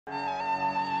The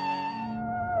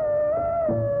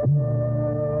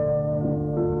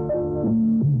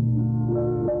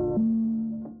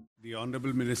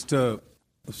Honourable Minister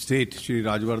of State, Shri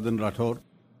Rajvardhan Rathore,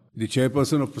 the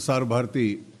Chairperson of Prasar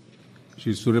Bharati,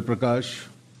 Shri Surya Prakash,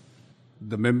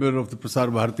 the Member of the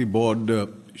Prasar Bharati Board,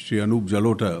 Shri Anup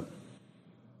Jalota,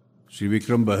 Shri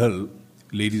Vikram Bahal,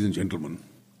 ladies and gentlemen.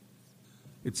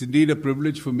 It's indeed a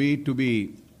privilege for me to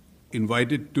be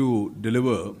invited to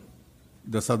deliver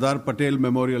the Sardar Patel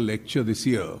Memorial Lecture this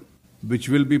year, which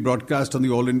will be broadcast on the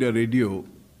All India Radio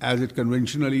as it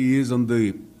conventionally is on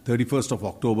the 31st of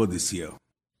October this year.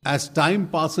 As time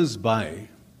passes by,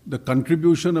 the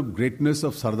contribution of greatness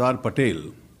of Sardar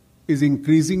Patel is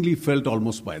increasingly felt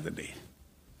almost by the day.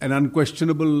 An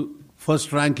unquestionable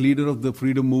first-rank leader of the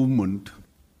freedom movement,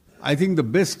 I think the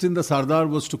best in the Sardar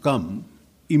was to come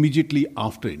immediately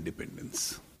after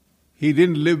independence. He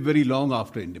didn't live very long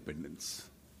after independence,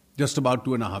 just about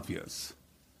 2.5 years.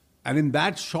 And in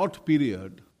that short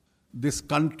period, this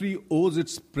country owes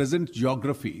its present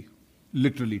geography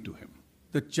literally to him.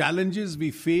 The challenges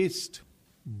we faced,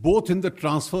 both in the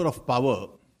transfer of power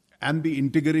and the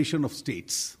integration of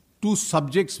states, two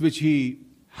subjects which he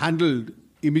handled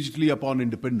immediately upon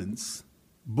independence,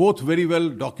 both very well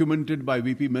documented by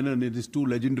V.P. Menon in his two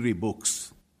legendary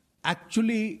books,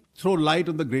 actually throw light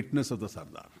on the greatness of the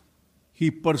Sardar.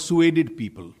 He persuaded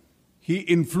people. He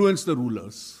influenced the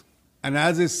rulers. And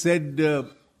as is said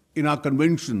in our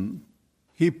convention,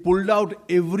 he pulled out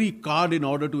every card in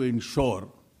order to ensure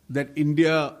that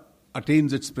India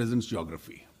attains its present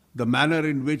geography. The manner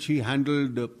in which he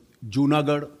handled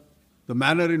Junagadh, the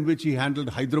manner in which he handled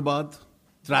Hyderabad,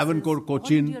 Travancore,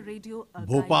 Cochin,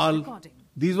 Bhopal.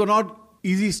 These were not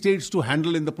easy states to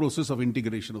handle in the process of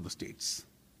integration of the states.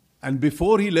 And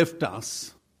before he left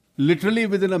us, literally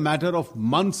within a matter of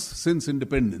months since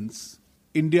independence,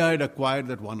 India had acquired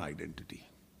that one identity.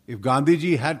 If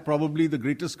Gandhiji had probably the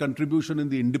greatest contribution in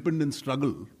the independence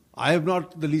struggle, I have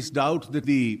not the least doubt that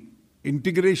the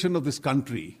integration of this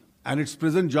country and its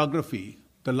present geography,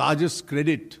 the largest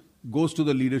credit goes to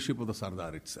the leadership of the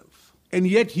Sardar itself. And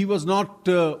yet he was not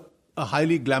a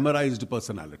highly glamorized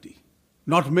personality.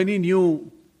 Not many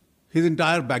knew his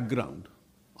entire background.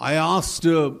 I asked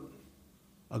a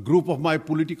group of my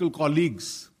political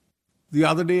colleagues the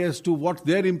other day as to what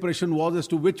their impression was as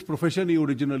to which profession he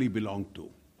originally belonged to.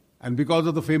 And because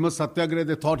of the famous Satyagraha,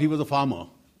 they thought he was a farmer.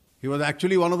 He was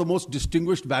actually one of the most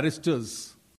distinguished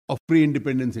barristers of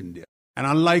pre-independence India. And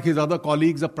unlike his other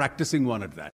colleagues, a practicing one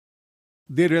at that.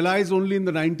 They realized only in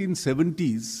the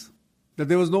 1970s that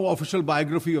there was no official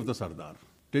biography of the Sardar.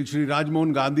 Till Shri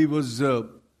Rajmohan Gandhi was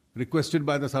requested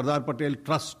by the Sardar Patel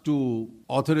Trust to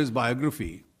author his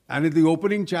biography. And in the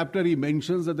opening chapter, he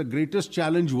mentions that the greatest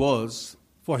challenge was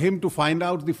for him to find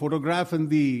out the photograph and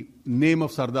the name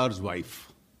of Sardar's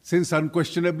wife. Since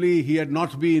unquestionably he had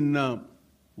not been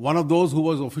one of those who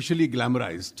was officially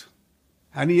glamorized.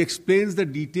 And he explains the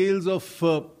details of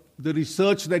the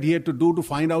research that he had to do to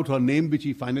find out her name, which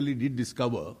he finally did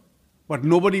discover. But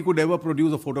nobody could ever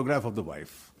produce a photograph of the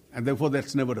wife. And therefore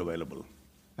that's never available.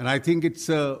 And I think it's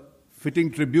a fitting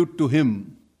tribute to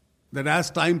him that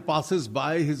as time passes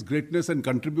by, his greatness and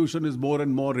contribution is more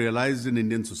and more realized in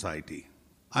Indian society.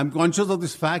 I'm conscious of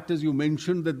this fact, as you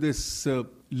mentioned, that this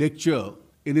lecture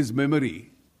in his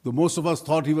memory, though most of us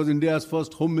thought he was India's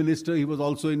first Home Minister, he was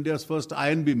also India's first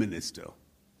INB Minister,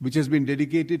 which has been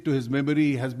dedicated to his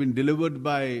memory, has been delivered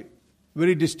by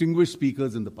very distinguished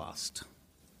speakers in the past.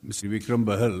 Mr. Vikram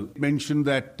Bahal mentioned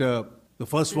that the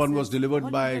first one was delivered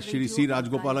by Shri C.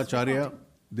 Rajgopalacharya.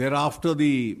 Thereafter,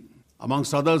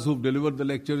 amongst others who've delivered the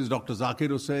lecture is Dr. Zakir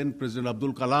Hussain, President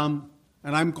Abdul Kalam.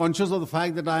 And I'm conscious of the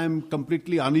fact that I am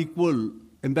completely unequal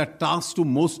in that task to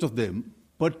most of them,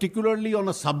 particularly on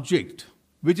a subject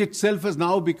which itself has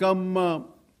now become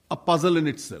a puzzle in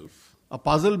itself. A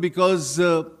puzzle because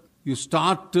you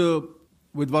start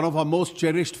with one of our most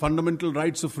cherished fundamental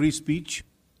rights of free speech,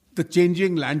 the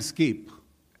changing landscape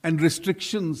and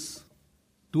restrictions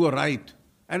to a right.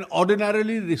 And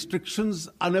ordinarily, restrictions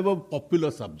are never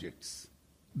popular subjects.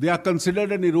 They are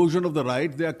considered an erosion of the right.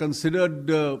 They are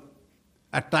considered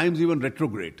at times even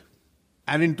retrograde.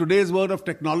 And in today's world of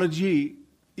technology,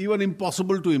 even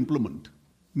impossible to implement.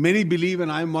 Many believe,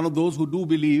 and I am one of those who do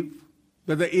believe,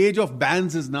 that the age of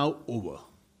bans is now over.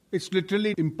 It's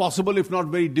literally impossible, if not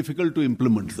very difficult, to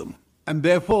implement them. And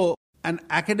therefore, an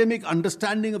academic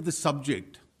understanding of this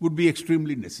subject would be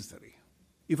extremely necessary.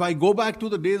 If I go back to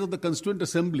the days of the Constituent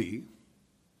Assembly,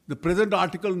 the present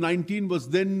Article 19 was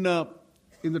then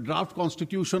in the draft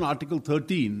Constitution, Article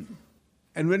 13.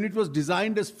 And when it was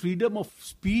designed as freedom of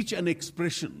speech and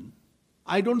expression,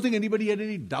 I don't think anybody had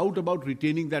any doubt about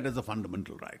retaining that as a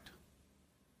fundamental right.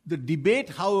 The debate,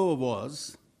 however,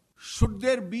 was, should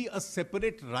there be a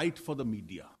separate right for the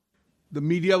media? The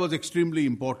media was extremely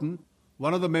important.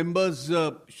 One of the members,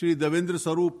 Shri Devendra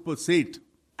Sarup Seth,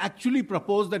 actually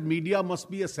proposed that media must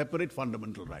be a separate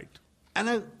fundamental right. And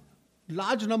a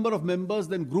large number of members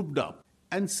then grouped up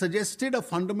and suggested a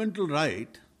fundamental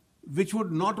right which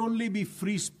would not only be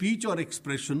free speech or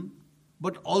expression,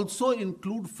 but also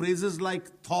include phrases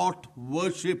like thought,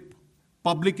 worship,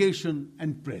 publication,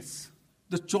 and press.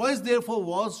 The choice, therefore,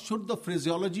 was, should the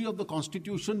phraseology of the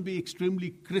Constitution be extremely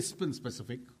crisp and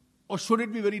specific, or should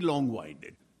it be very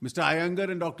long-winded? Mr.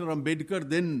 Iyengar and Dr. Ambedkar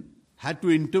then had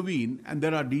to intervene, and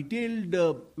there are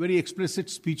detailed, very explicit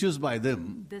speeches by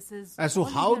them as to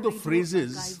how the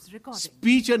phrases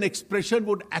speech and expression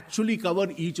would actually cover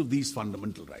each of these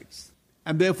fundamental rights.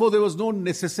 And therefore, there was no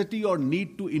necessity or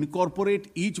need to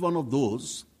incorporate each one of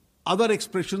those other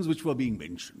expressions which were being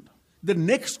mentioned. The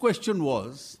next question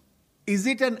was, is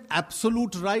it an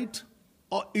absolute right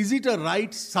or is it a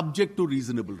right subject to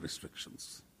reasonable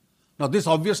restrictions? Now, this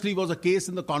obviously was a case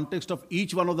in the context of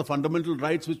each one of the fundamental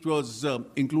rights which was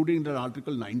included in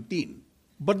Article 19.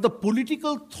 But the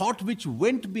political thought which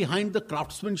went behind the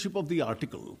craftsmanship of the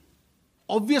article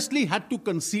obviously had to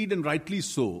concede, and rightly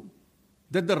so,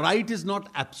 that the right is not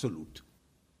absolute.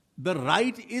 The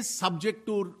right is subject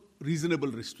to reasonable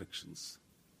restrictions.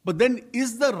 But then,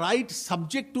 is the right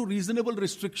subject to reasonable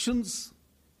restrictions,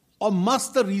 or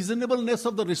must the reasonableness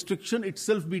of the restriction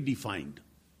itself be defined?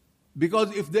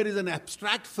 Because if there is an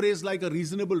abstract phrase like a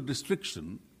reasonable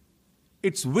restriction,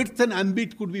 its width and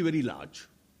ambit could be very large.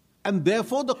 And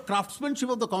therefore, the craftsmanship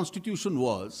of the Constitution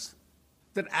was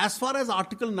that as far as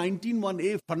Article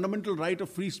 19(1)(a), fundamental right of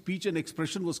free speech and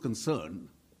expression was concerned,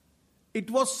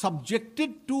 it was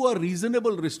subjected to a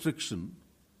reasonable restriction,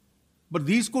 but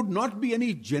these could not be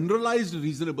any generalized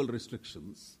reasonable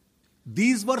restrictions.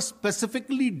 These were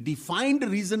specifically defined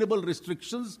reasonable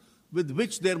restrictions with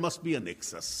which there must be a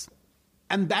nexus.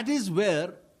 And that is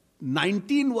where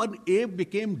 19(1)(a)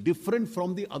 became different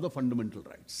from the other fundamental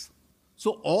rights.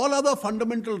 So all other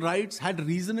fundamental rights had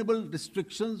reasonable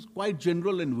restrictions, quite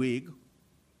general and vague,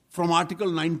 from Article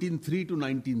 19(3) to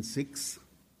 19(6).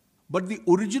 But the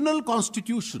original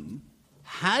Constitution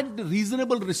had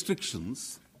reasonable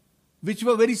restrictions which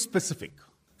were very specific.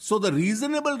 So the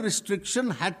reasonable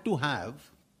restriction had to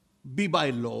be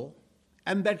by law,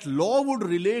 and that law would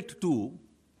relate to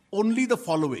only the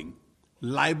following: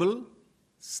 libel,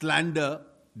 slander,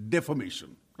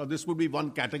 defamation. Now this would be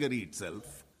one category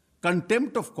itself.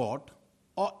 Contempt of court,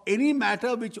 or any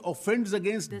matter which offends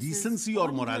against decency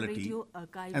or morality,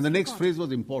 and the next phrase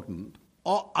was important,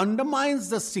 or undermines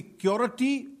the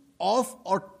security of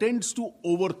or tends to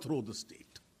overthrow the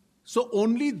state. So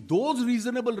only those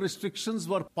reasonable restrictions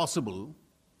were possible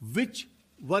which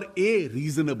were A,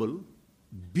 reasonable,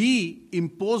 B,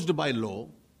 imposed by law,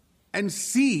 and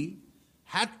C,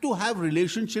 had to have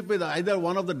relationship with either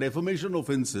one of the defamation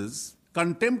offenses,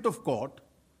 contempt of court,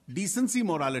 decency,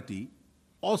 morality,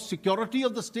 or security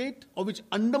of the state, or which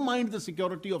undermined the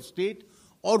security of state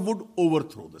or would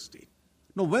overthrow the state.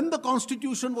 Now, when the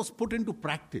Constitution was put into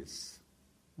practice,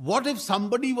 what if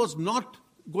somebody was not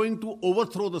going to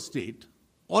overthrow the state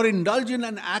or indulge in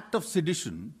an act of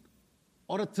sedition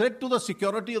or a threat to the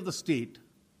security of the state,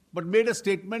 but made a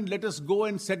statement, let us go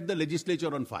and set the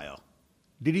legislature on fire?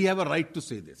 Did he have a right to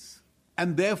say this?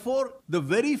 And therefore, the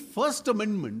very first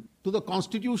amendment to the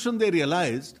Constitution, they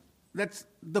realized that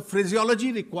the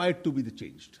phraseology required to be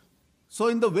changed. So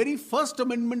in the very first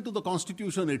amendment to the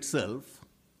Constitution itself,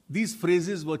 these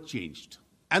phrases were changed.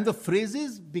 And the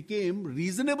phrases became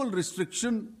reasonable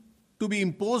restriction to be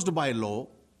imposed by law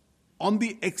on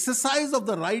the exercise of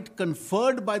the right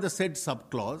conferred by the said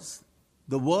subclause.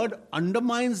 The word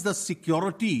undermines the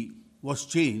security was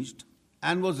changed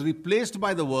and was replaced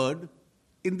by the word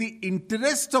in the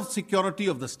interest of security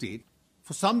of the state.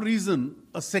 For some reason,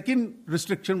 a second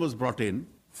restriction was brought in: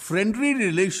 friendly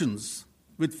relations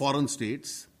with foreign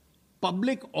states,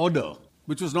 public order,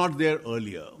 which was not there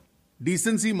earlier,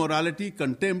 decency, morality,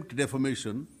 contempt,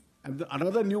 defamation, and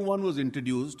another new one was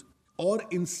introduced, or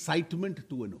incitement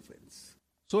to an offense.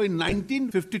 So in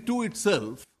 1952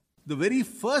 itself, the very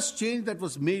first change that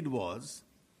was made was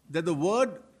that the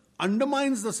word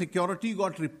undermines the security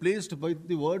got replaced by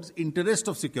the words interest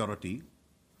of security,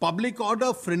 public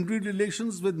order, friendly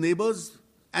relations with neighbors,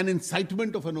 and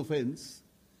incitement of an offense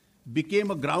became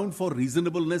a ground for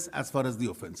reasonableness as far as the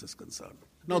offense is concerned.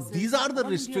 Now, these are the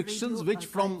restrictions which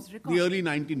from the early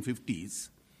 1950s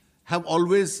have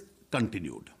always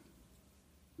continued.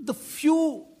 The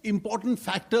few important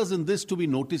factors in this to be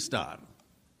noticed are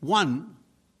One,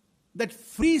 that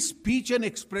free speech and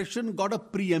expression got a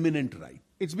preeminent right.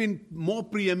 It's been more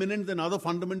preeminent than other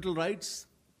fundamental rights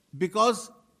because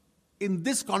in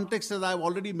this context, as I've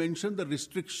already mentioned, the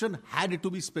restriction had to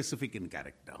be specific in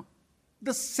character.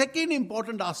 The second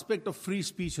important aspect of free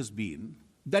speech has been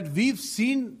that we've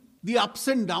seen the ups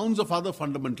and downs of other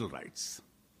fundamental rights.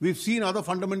 We've seen other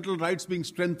fundamental rights being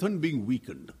strengthened, being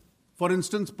weakened. For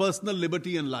instance, personal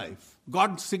liberty and life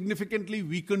got significantly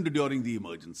weakened during the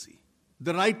emergency.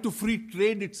 The right to free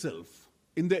trade itself,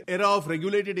 in the era of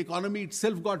regulated economy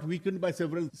itself, got weakened by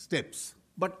several steps.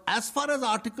 But as far as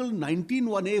Article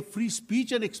 19(1)(a), free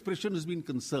speech and expression has been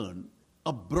concerned,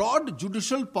 a broad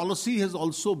judicial policy has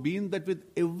also been that with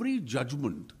every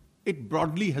judgment, it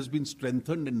broadly has been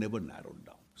strengthened and never narrowed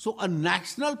down. So a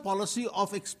national policy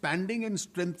of expanding and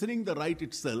strengthening the right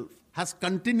itself has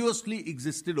continuously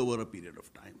existed over a period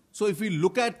of time. So if we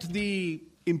look at the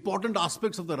important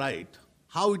aspects of the right,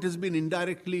 how it has been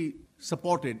indirectly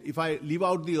supported, if I leave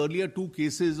out the earlier two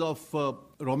cases of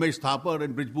Ramesh Thapar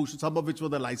and Brij Bhushan, some of which were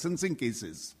the licensing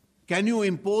cases, can you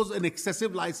impose an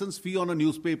excessive license fee on a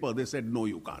newspaper? They said, no,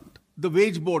 you can't. The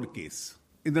wage board case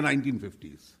in the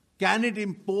 1950s. Can it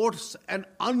impose an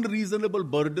unreasonable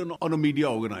burden on a media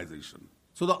organization?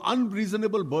 So the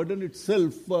unreasonable burden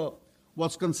itself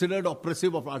was considered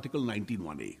oppressive of Article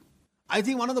 19(1)(a). I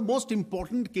think one of the most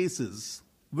important cases,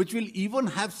 which will even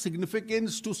have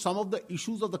significance to some of the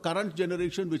issues of the current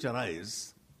generation which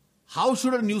arise, how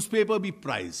should a newspaper be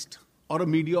priced or a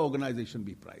media organization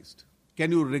be priced?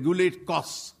 Can you regulate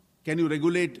costs? Can you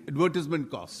regulate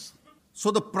advertisement costs? So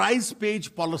the price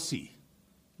page policy.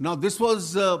 Now this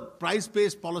was,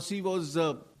 price-based policy was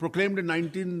proclaimed in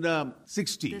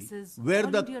 1960, where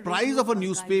the price of a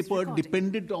newspaper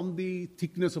depended on the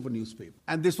thickness of a newspaper.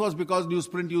 And this was because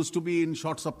newsprint used to be in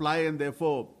short supply and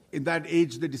therefore in that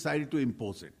age they decided to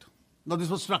impose it. Now this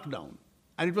was struck down.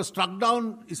 And it was struck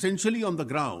down essentially on the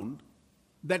ground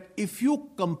that if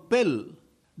you compel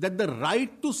that the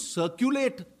right to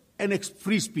circulate an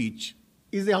free speech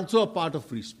is also a part of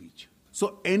free speech.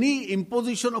 So any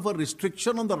imposition of a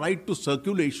restriction on the right to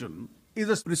circulation is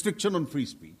a restriction on free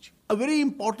speech. A very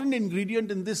important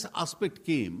ingredient in this aspect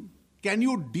came, can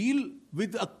you deal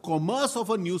with a commerce of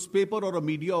a newspaper or a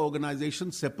media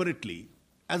organization separately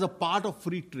as a part of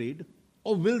free trade,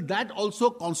 or will that also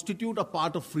constitute a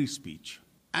part of free speech?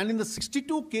 And in the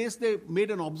 62 case, they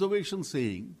made an observation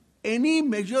saying, any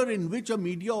measure in which a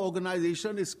media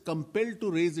organization is compelled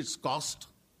to raise its cost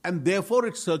and therefore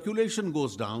its circulation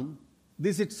goes down,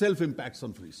 this itself impacts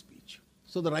on free speech.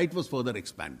 So the right was further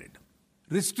expanded.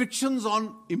 Restrictions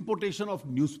on importation of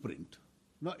newsprint.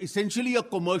 Now, essentially a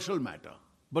commercial matter,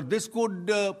 but this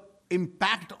could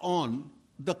impact on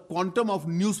the quantum of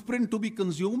newsprint to be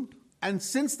consumed. And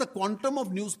since the quantum of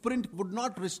newsprint would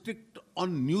not restrict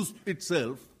on news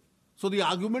itself, so the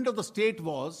argument of the state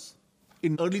was,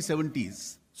 in early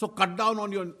 70s, so cut down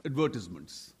on your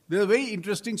advertisements. There's a very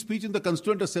interesting speech in the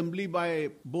Constituent Assembly by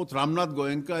both Ramnath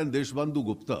Goenka and Deshbandhu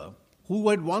Gupta, who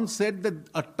had once said that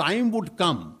a time would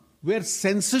come where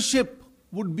censorship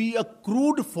would be a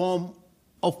crude form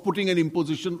of putting an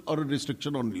imposition or a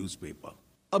restriction on newspaper.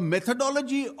 A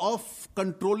methodology of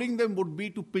controlling them would be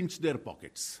to pinch their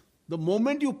pockets. The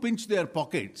moment you pinch their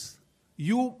pockets,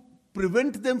 you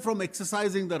prevent them from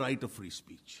exercising the right of free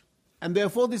speech. And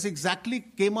therefore, this exactly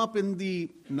came up in the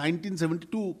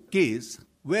 1972 case,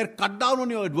 where cut down on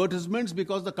your advertisements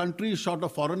because the country is short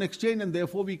of foreign exchange and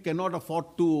therefore we cannot afford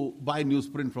to buy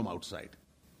newsprint from outside.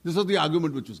 This was the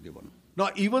argument which was given. Now,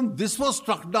 even this was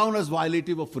struck down as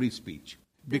violative of free speech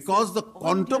because the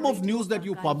quantum of news that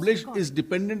you publish is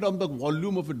dependent on the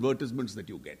volume of advertisements that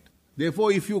you get.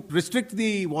 Therefore, if you restrict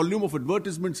the volume of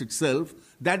advertisements itself,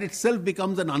 that itself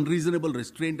becomes an unreasonable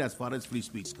restraint as far as free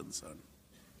speech is concerned.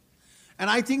 And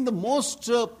I think the most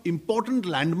important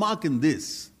landmark in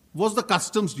this was the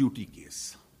customs duty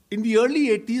case. In the early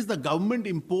 80s, the government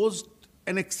imposed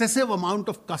an excessive amount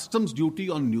of customs duty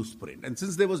on newsprint. And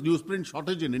since there was newsprint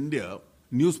shortage in India,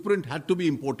 newsprint had to be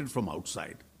imported from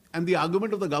outside. And the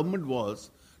argument of the government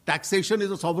was, taxation is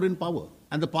a sovereign power.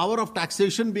 And the power of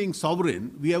taxation being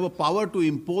sovereign, we have a power to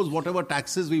impose whatever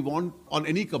taxes we want on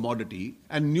any commodity.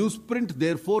 And newsprint,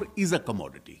 therefore, is a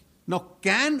commodity. Now,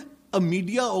 can a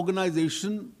media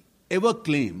organization ever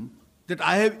claim that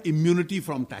I have immunity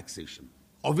from taxation?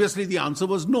 Obviously, the answer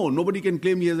was no. Nobody can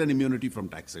claim he has an immunity from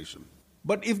taxation.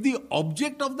 But if the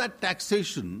object of that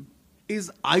taxation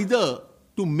is either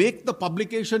to make the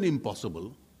publication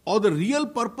impossible, or the real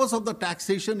purpose of the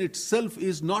taxation itself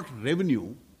is not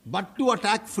revenue, but to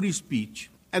attack free speech,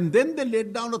 and then they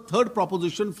laid down a third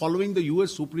proposition following the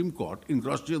US Supreme Court in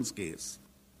Grosjean's case,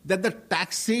 that the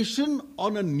taxation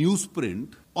on a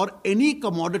newsprint or any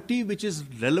commodity which is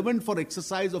relevant for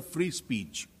exercise of free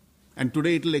speech, and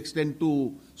today it will extend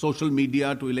to social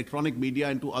media, to electronic media,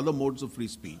 and to other modes of free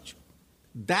speech,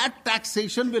 that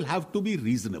taxation will have to be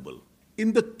reasonable.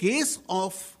 In the case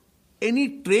of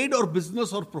any trade or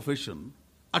business or profession,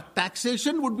 a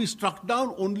taxation would be struck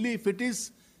down only if it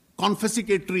is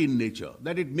confiscatory in nature,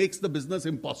 that it makes the business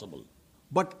impossible.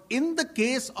 But in the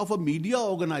case of a media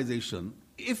organization,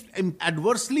 if it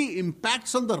adversely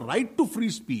impacts on the right to free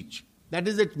speech, that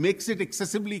is, it makes it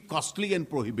excessively costly and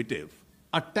prohibitive,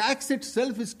 a tax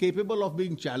itself is capable of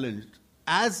being challenged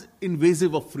as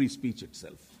invasive of free speech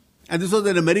itself. And this was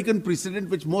an American precedent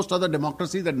which most other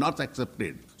democracies had not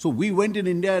accepted. So we went in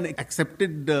India and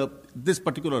accepted this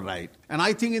particular right. And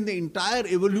I think in the entire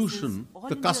evolution,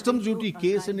 the customs duty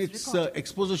case in its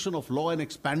exposition of law and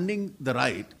expanding the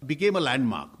right became a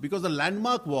landmark. Because the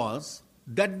landmark was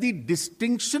that the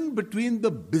distinction between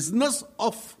the business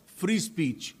of free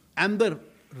speech and the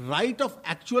right of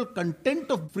actual content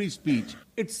of free speech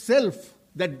itself,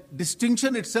 that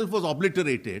distinction itself was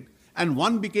obliterated, and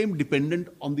one became dependent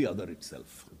on the other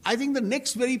itself. I think the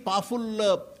next very powerful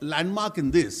landmark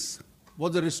in this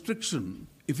was a restriction.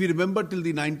 If you remember till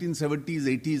the 1970s,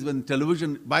 80s, when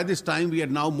television, by this time we had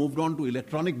now moved on to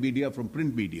electronic media from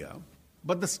print media,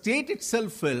 but the state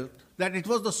itself felt that it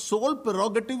was the sole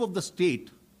prerogative of the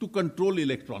state to control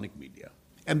electronic media.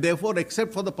 And therefore,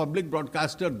 except for the public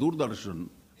broadcaster Doordarshan,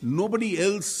 nobody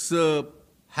else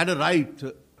had a right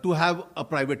to have a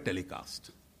private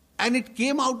telecast. And it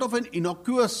came out of an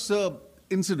innocuous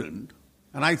incident.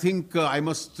 And I think I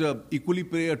must equally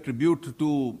pay a tribute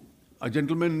to a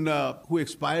gentleman who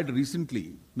expired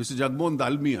recently, Mr. Jagmohan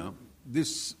Dalmia.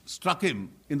 This struck him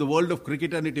in the world of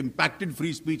cricket and it impacted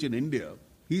free speech in India.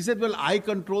 He said, well, I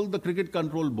control the Cricket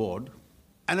Control Board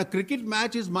and a cricket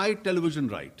match is my television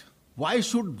right. Why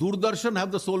should Doordarshan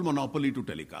have the sole monopoly to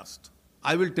telecast?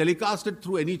 I will telecast it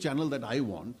through any channel that I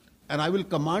want and I will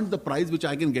command the price which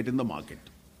I can get in the market.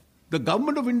 The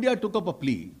government of India took up a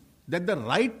plea that the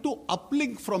right to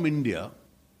uplink from India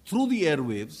through the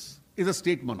airwaves is a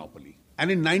state monopoly. And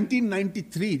in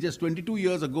 1993, just 22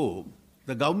 years ago,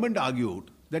 the government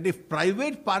argued that if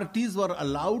private parties were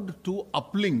allowed to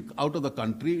uplink out of the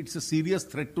country, it's a serious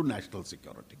threat to national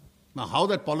security. Now, how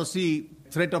that policy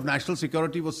threat of national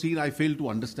security was seen, I fail to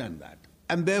understand that.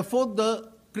 And therefore, the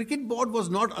cricket board was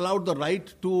not allowed the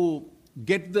right to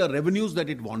get the revenues that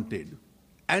it wanted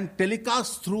and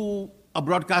telecast through a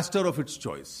broadcaster of its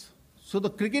choice. So the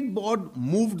cricket board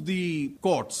moved the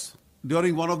courts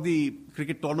during one of the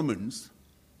cricket tournaments,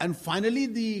 and finally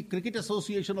the Cricket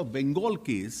Association of Bengal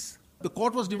case, the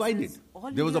court was divided.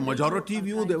 There was a majority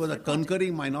view, there was a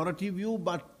concurring minority view,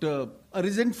 but a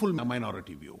resentful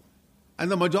minority view. And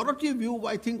the majority view,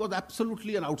 I think, was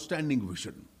absolutely an outstanding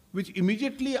vision, which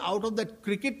immediately out of that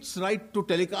cricket's right to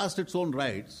telecast its own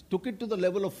rights, took it to the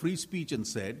level of free speech and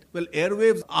said, well,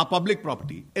 airwaves are public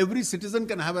property. Every citizen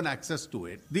can have an access to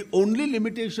it. The only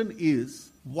limitation is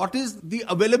what is the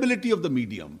availability of the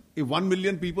medium. If 1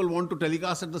 million people want to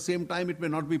telecast at the same time, it may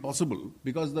not be possible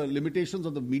because the limitations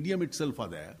of the medium itself are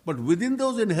there. But within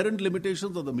those inherent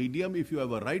limitations of the medium, if you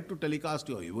have a right to telecast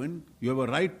your event, you have a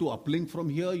right to uplink from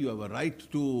here, you have a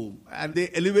right to, and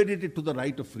they elevated it to the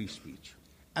right of free speech.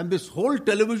 And this whole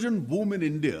television boom in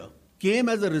India came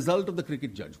as a result of the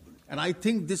cricket judgment. And I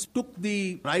think this took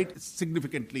the right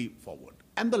significantly forward.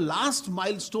 And the last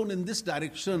milestone in this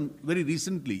direction very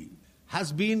recently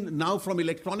has been now from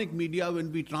electronic media,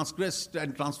 when we transgressed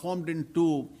and transformed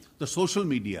into the social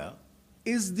media,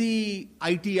 is the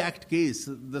IT Act case,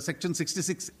 the Section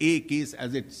 66A case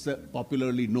as it's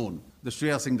popularly known, the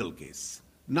Shreya Singhal case.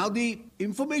 Now the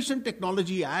Information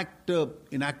Technology Act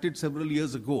enacted several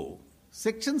years ago,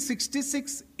 Section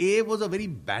 66A was a very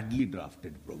badly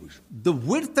drafted provision. The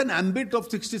width and ambit of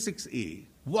 66A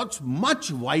was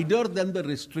much wider than the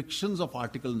restrictions of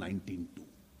Article 19.2.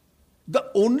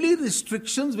 The only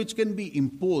restrictions which can be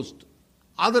imposed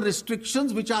are the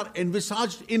restrictions which are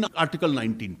envisaged in Article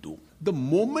 19.2. The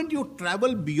moment you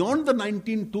travel beyond the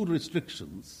 19.2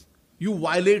 restrictions, you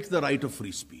violate the right of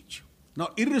free speech. Now,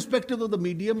 irrespective of the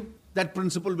medium, that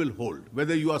principle will hold,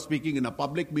 whether you are speaking in a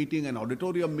public meeting, an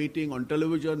auditorium meeting, on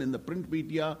television, in the print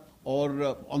media,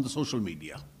 or on the social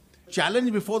media.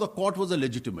 Challenge before the court was a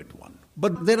legitimate one.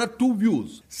 But there are two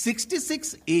views.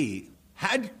 66A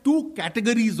had two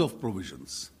categories of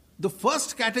provisions. The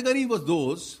first category was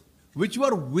those which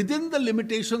were within the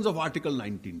limitations of Article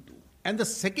 19.2. And the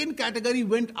second category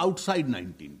went outside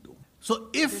 19.2. So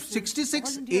if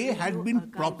 66A had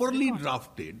been properly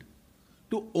drafted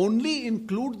to only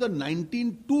include the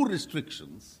 19.2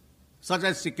 restrictions, such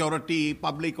as security,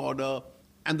 public order,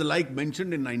 and the like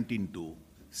mentioned in 19.2,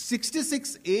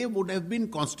 66A would have been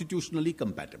constitutionally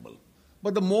compatible.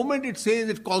 But the moment it says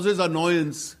it causes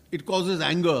annoyance, it causes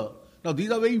anger, now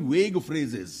these are very vague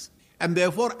phrases. And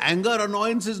therefore, anger,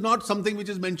 annoyance is not something which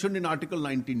is mentioned in Article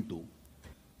 19.2.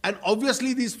 And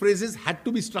obviously, these phrases had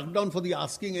to be struck down for the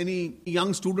asking. Any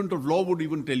young student of law would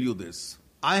even tell you this.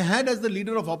 I had, as the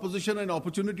leader of opposition, an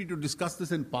opportunity to discuss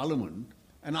this in Parliament.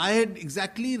 And I had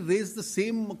exactly raised the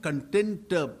same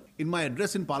content in my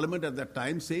address in Parliament at that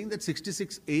time, saying that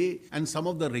 66A and some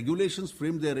of the regulations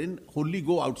framed therein wholly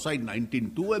go outside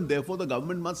 19.2, and therefore the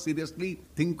government must seriously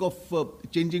think of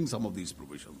changing some of these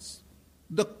provisions.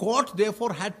 The court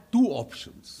therefore had two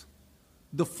options.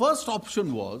 The first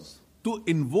option was to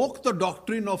invoke the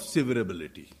doctrine of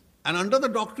severability. And under the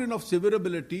doctrine of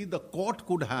severability, the court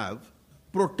could have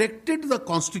protected the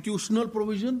constitutional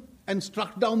provision and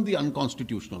struck down the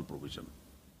unconstitutional provision.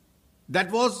 That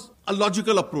was a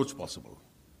logical approach possible.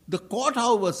 The court,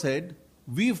 however, said,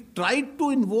 we've tried to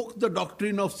invoke the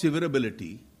doctrine of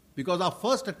severability because our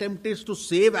first attempt is to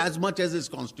save as much as is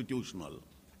constitutional.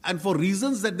 And for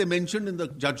reasons that they mentioned in the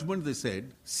judgment, they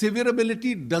said,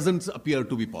 severability doesn't appear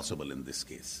to be possible in this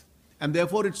case. And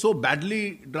therefore, it's so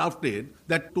badly drafted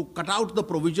that to cut out the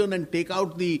provision and take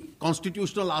out the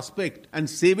constitutional aspect and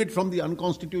save it from the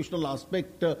unconstitutional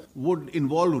aspect would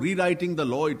involve rewriting the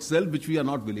law itself, which we are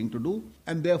not willing to do.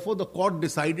 And therefore, the court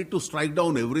decided to strike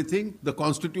down everything, the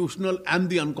constitutional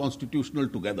and the unconstitutional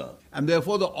together. And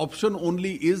therefore, the option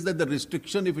only is that the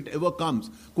restriction, if it ever comes,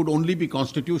 could only be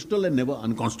constitutional and never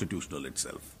unconstitutional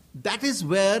itself. That is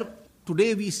where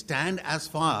today we stand as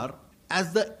far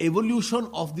as the evolution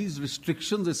of these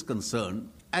restrictions is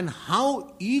concerned, and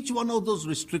how each one of those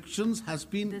restrictions has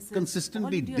been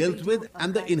consistently dealt with,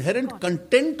 and the inherent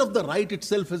content of the right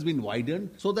itself has been widened,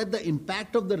 so that the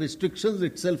impact of the restrictions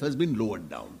itself has been lowered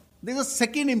down. There's a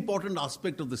second important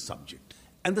aspect of this subject.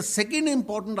 And the second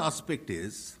important aspect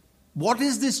is, what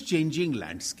is this changing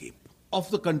landscape of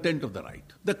the content of the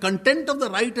right? The content of the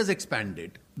right has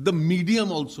expanded. The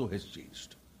medium also has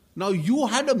changed. Now, you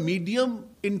had a medium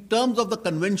in terms of the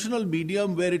conventional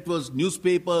medium where it was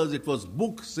newspapers, it was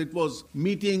books, it was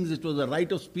meetings, it was a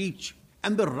right of speech.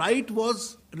 And the right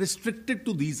was restricted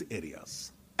to these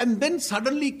areas. And then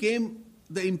suddenly came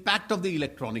the impact of the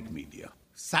electronic media.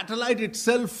 Satellite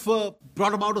itself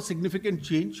brought about a significant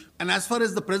change. And as far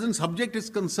as the present subject is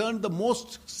concerned, the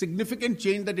most significant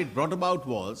change that it brought about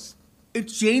was it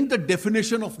changed the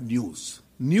definition of news.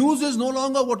 News is no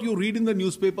longer what you read in the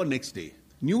newspaper next day.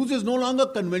 News is no longer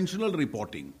conventional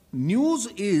reporting. News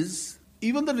is,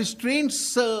 even the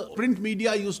restraints print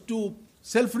media used to,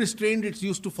 self-restrained it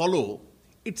used to follow,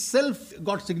 itself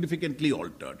got significantly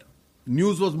altered.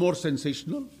 News was more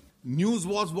sensational. News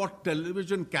was what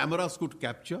television cameras could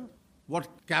capture. What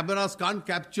cameras can't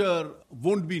capture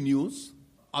won't be news.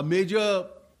 A major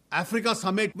Africa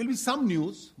summit will be some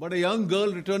news, but a young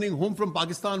girl returning home from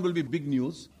Pakistan will be big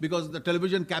news because the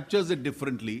television captures it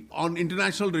differently. On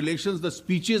international relations, the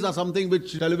speeches are something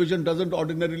which television doesn't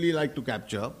ordinarily like to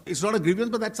capture. It's not a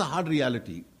grievance, but that's a hard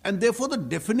reality. And therefore, the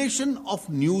definition of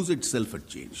news itself had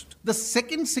changed. The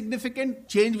second significant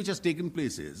change which has taken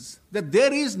place is that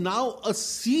there is now a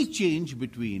sea change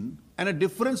between and a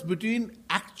difference between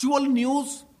actual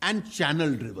news and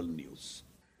channel-driven news.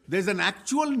 There's an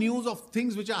actual news of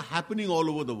things which are happening all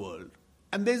over the world.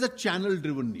 And there's a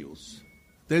channel-driven news.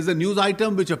 There's a news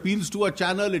item which appeals to a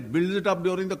channel, it builds it up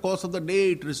during the course of the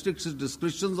day, it restricts its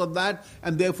descriptions on that,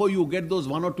 and therefore you get those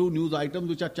one or two news items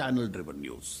which are channel-driven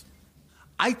news.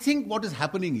 I think what is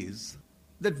happening is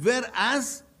that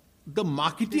whereas the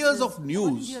marketeers of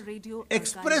news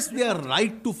express their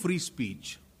right to free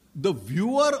speech, the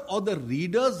viewer or the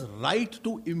reader's right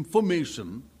to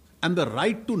information and the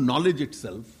right to knowledge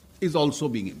itself is also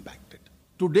being impacted.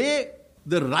 Today,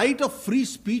 the right of free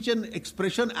speech and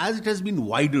expression as it has been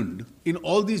widened in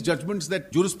all these judgments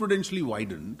that jurisprudentially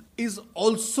widened is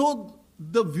also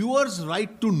the viewer's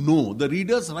right to know, the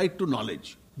reader's right to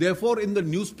knowledge. Therefore, in the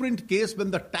newsprint case,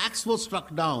 when the tax was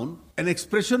struck down, an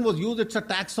expression was used, it's a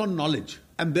tax on knowledge.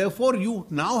 And therefore, you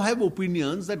now have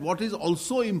opinions that what is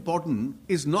also important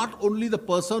is not only the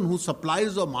person who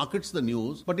supplies or markets the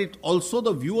news, but it also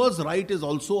the viewer's right is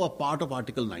also a part of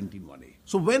Article 19(1)(a).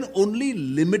 So when only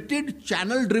limited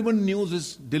channel-driven news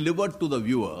is delivered to the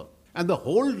viewer, and the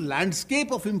whole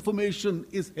landscape of information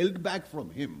is held back from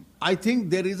him, I think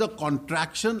there is a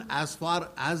contraction as far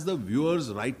as the viewer's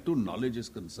right to knowledge is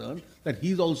concerned, that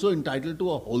he is also entitled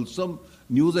to a wholesome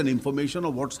news and information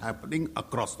of what's happening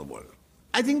across the world.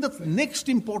 I think the next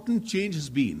important change has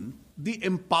been the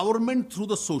empowerment through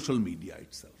the social media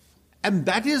itself. And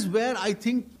that is where I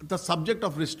think the subject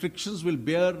of restrictions will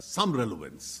bear some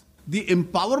relevance. The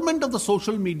empowerment of the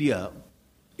social media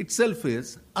itself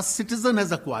is a citizen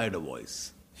has acquired a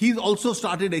voice. He's also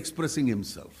started expressing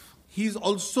himself. He's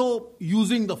also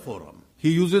using the forum.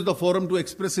 He uses the forum to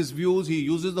express his views. He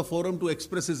uses the forum to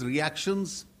express his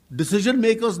reactions. Decision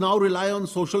makers now rely on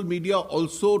social media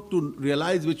also to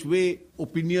realize which way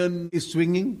opinion is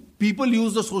swinging. People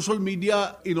use the social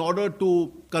media in order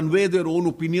to convey their own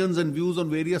opinions and views on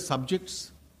various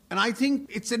subjects. And I think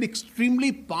it's an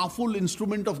extremely powerful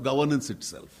instrument of governance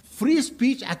itself. Free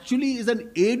speech actually is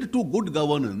an aid to good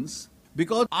governance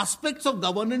because aspects of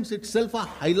governance itself are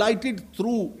highlighted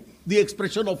through the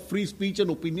expression of free speech and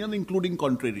opinion, including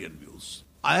contrarian views.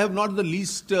 I have not the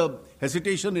least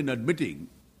hesitation in admitting,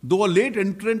 though a late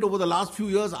entrant over the last few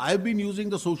years, I have been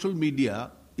using the social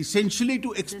media essentially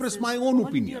to express my own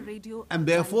opinion. And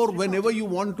therefore, whenever you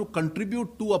want to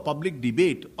contribute to a public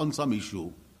debate on some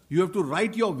issue, you have to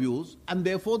write your views, and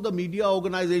therefore the media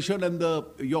organization and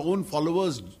your own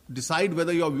followers decide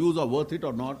whether your views are worth it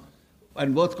or not,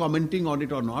 and worth commenting on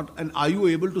it or not, and are you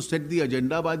able to set the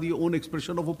agenda by the own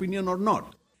expression of opinion or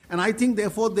not. And I think,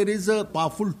 therefore, there is a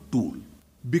powerful tool.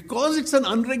 Because it's an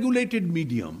unregulated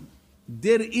medium,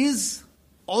 there is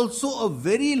also a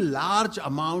very large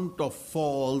amount of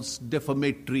false,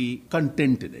 defamatory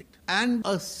content in it. And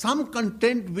some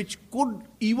content which could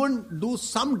even do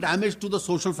some damage to the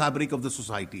social fabric of the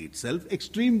society itself.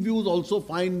 Extreme views also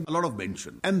find a lot of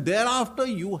mention. And thereafter,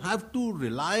 you have to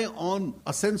rely on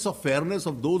a sense of fairness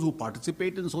of those who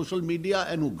participate in social media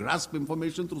and who grasp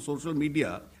information through social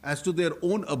media as to their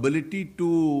own ability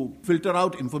to filter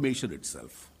out information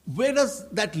itself. Where does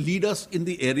that lead us in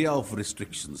the area of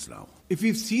restrictions now? If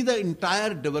we see the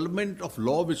entire development of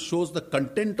law which shows the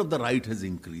content of the right has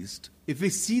increased, if we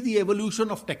see the evolution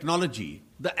of technology,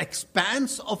 the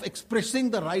expanse of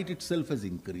expressing the right itself has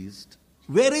increased,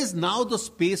 where is now the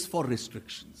space for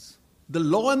restrictions? The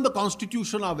law and the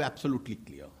Constitution are absolutely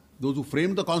clear. Those who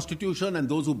framed the Constitution and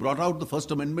those who brought out the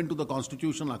First Amendment to the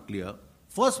Constitution are clear.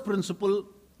 First principle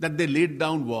that they laid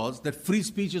down was that free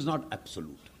speech is not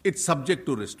absolute. It's subject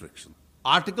to restriction.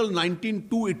 Article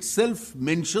 19.2 itself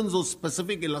mentions those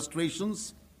specific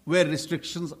illustrations where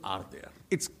restrictions are there.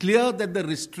 It's clear that the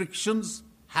restrictions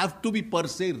have to be per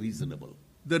se reasonable.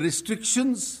 The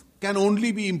restrictions can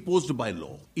only be imposed by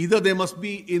law. Either they must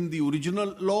be in the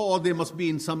original law or they must be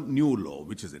in some new law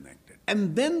which is enacted.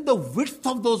 And then the width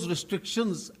of those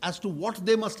restrictions as to what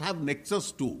they must have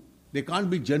nexus to. They can't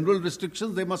be general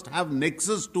restrictions. They must have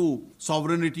nexus to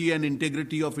sovereignty and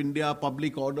integrity of India,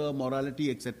 public order,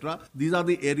 morality, etc. These are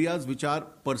the areas which are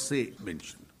per se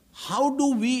mentioned. How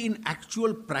do we in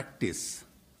actual practice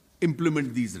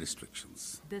implement these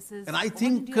restrictions? And I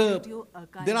think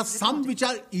there are some which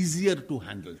are easier to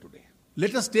handle today.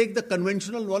 Let us take the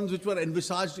conventional ones which were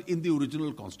envisaged in the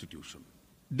original Constitution.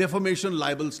 Defamation,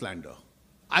 libel, slander.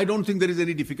 I don't think there is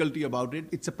any difficulty about it.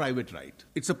 It's a private right.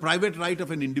 It's a private right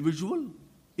of an individual.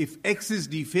 If X is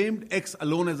defamed, X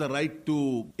alone has a right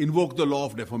to invoke the law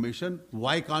of defamation.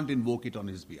 Why can't invoke it on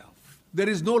his behalf? There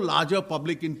is no larger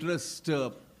public interest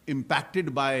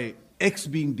impacted by X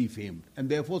being defamed. And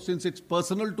therefore, since it's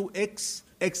personal to X,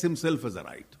 X himself has a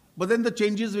right. But then the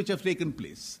changes which have taken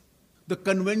place. The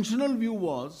conventional view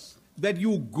was that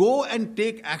you go and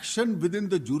take action within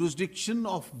the jurisdiction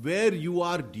of where you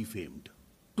are defamed.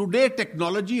 Today,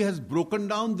 technology has broken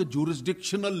down the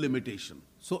jurisdictional limitation.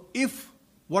 So if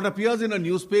what appears in a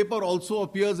newspaper also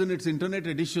appears in its internet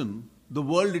edition, the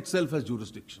world itself has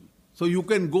jurisdiction. So you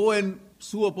can go and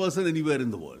sue a person anywhere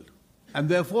in the world. And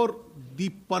therefore, the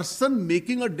person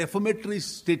making a defamatory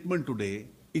statement today,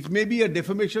 it may be a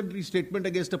defamatory statement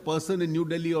against a person in New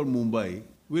Delhi or Mumbai,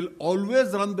 will always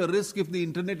run the risk if the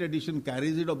internet edition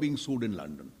carries it of being sued in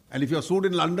London. And if you're sued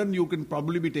in London, you can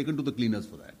probably be taken to the cleaners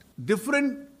for that.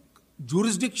 Different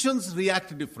jurisdictions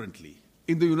react differently.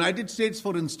 In the United States,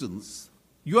 for instance,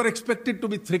 you are expected to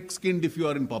be thick-skinned if you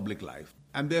are in public life.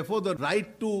 And therefore, the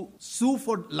right to sue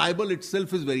for libel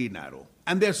itself is very narrow.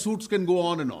 And their suits can go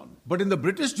on and on. But in the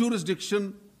British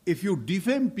jurisdiction, if you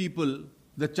defame people,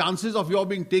 the chances of your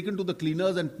being taken to the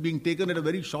cleaners and being taken at a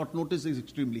very short notice is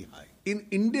extremely high. In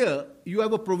India, you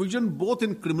have a provision both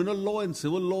in criminal law and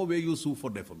civil law where you sue for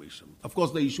defamation. Of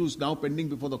course, the issue is now pending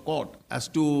before the court as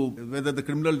to whether the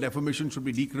criminal defamation should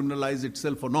be decriminalized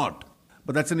itself or not.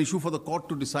 But that's an issue for the court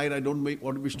to decide. I don't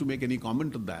wish to make any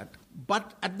comment on that.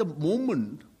 But at the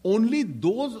moment, only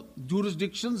those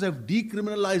jurisdictions have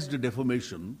decriminalized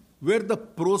defamation where the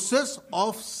process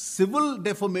of civil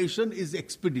defamation is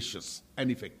expeditious and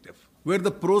effective. Where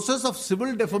the process of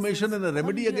civil defamation and a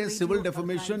remedy against civil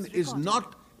defamation is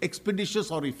not expeditious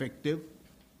or effective,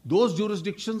 Those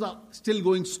jurisdictions are still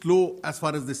going slow as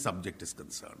far as this subject is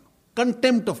concerned.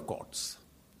 Contempt of courts.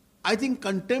 I think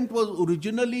contempt was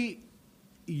originally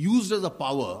used as a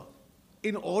power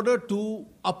in order to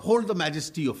uphold the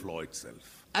majesty of law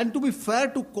itself. And to be fair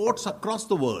to courts across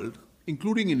the world,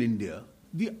 including in India,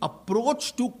 the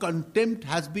approach to contempt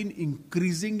has been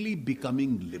increasingly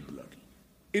becoming liberal.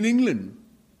 In England,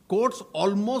 courts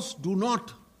almost do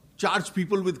not charge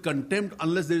people with contempt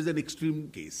unless there is an extreme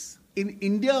case. In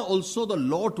India also, the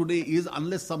law today is,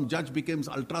 unless some judge becomes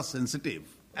ultra-sensitive,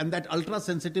 and that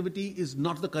ultra-sensitivity is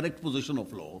not the correct position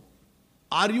of law,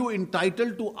 are you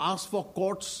entitled to ask for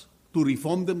courts to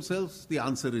reform themselves? The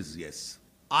answer is yes.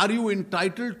 Are you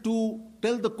entitled to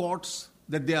tell the courts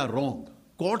that they are wrong?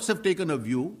 Courts have taken a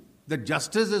view that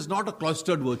justice is not a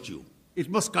cloistered virtue. It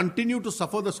must continue to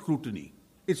suffer the scrutiny.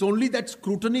 It's only that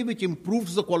scrutiny which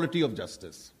improves the quality of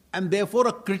justice. And therefore,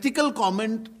 a critical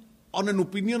comment on an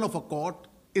opinion of a court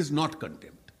is not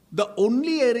contempt. The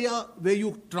only area where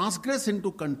you transgress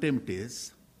into contempt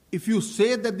is if you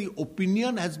say that the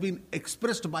opinion has been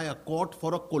expressed by a court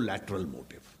for a collateral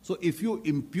motive. So if you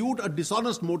impute a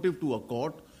dishonest motive to a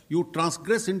court, you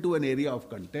transgress into an area of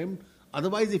contempt.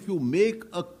 Otherwise, if you make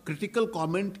a critical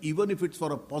comment, even if it's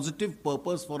for a positive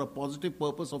purpose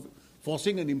of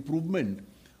forcing an improvement,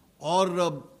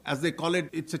 or as they call it,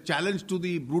 it's a challenge to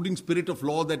the brooding spirit of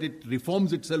law that it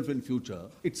reforms itself in future,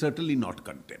 it's certainly not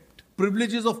contempt.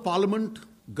 Privileges of parliament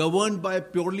governed by a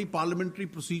purely parliamentary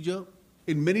procedure.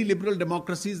 In many liberal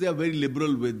democracies, they are very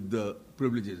liberal with the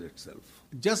privileges itself.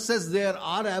 Just as there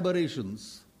are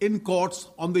aberrations in courts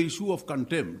on the issue of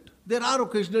contempt, there are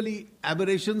occasionally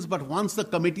aberrations, but once the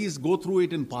committees go through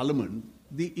it in parliament,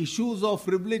 the issues of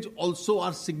privilege also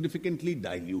are significantly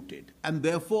diluted. And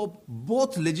therefore,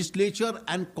 both legislature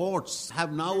and courts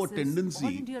have now a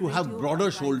tendency to have broader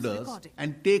shoulders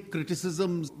and take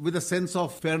criticisms with a sense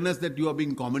of fairness that you are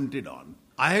being commented on.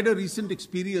 I had a recent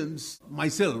experience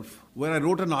myself where I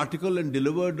wrote an article and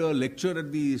delivered a lecture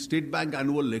at the State Bank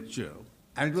annual lecture.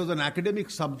 And it was an academic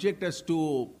subject as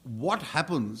to what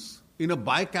happens in a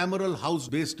bicameral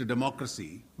house-based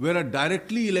democracy where a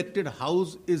directly elected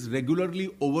house is regularly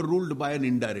overruled by an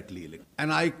indirectly elected.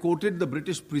 And I quoted the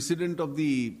British precedent of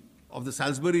the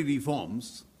Salisbury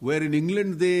reforms, where in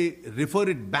England they refer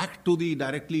it back to the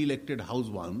directly elected house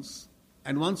once,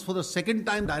 and once for the second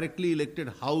time directly elected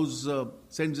house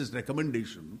sends its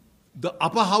recommendation, the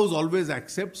upper house always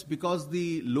accepts because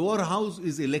the lower house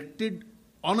is elected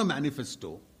on a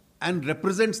manifesto and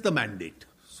represents the mandate.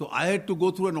 So I had to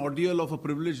go through an ordeal of a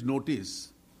privilege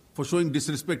notice for showing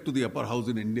disrespect to the upper house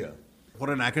in India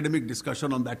for an academic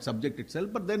discussion on that subject itself.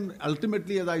 But then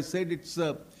ultimately, as I said, it's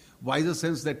a wiser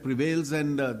sense that prevails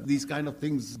and these kind of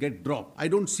things get dropped. I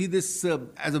don't see this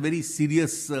as a very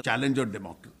serious challenge or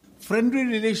democracy. Friendly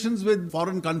relations with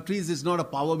foreign countries is not a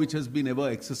power which has been ever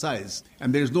exercised,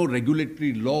 and there is no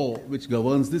regulatory law which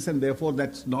governs this, and therefore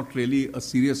that's not really a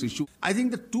serious issue. I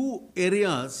think the two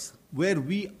areas where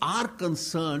we are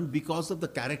concerned because of the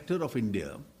character of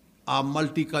India, our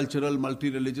multicultural,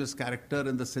 multi-religious character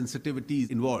and the sensitivities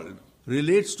involved,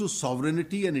 relates to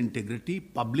sovereignty and integrity,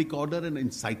 public order and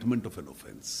incitement of an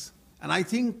offense. And I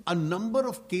think a number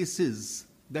of cases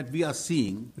that we are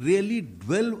seeing really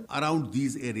dwell around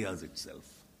these areas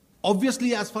itself.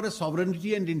 Obviously, as far as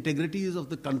sovereignty and integrity of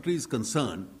the country is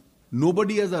concerned,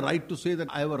 nobody has a right to say that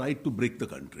I have a right to break the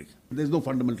country. There's no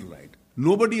fundamental right.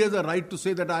 Nobody has a right to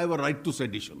say that I have a right to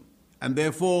sedition, and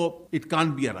therefore it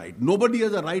can't be a right. Nobody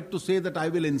has a right to say that I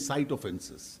will incite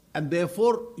offences. And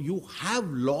therefore, you have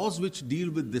laws which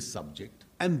deal with this subject,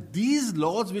 and these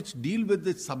laws which deal with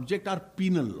this subject are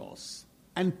penal laws.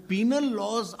 And penal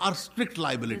laws are strict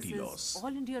liability laws.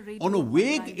 On a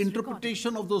vague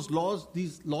interpretation of those laws,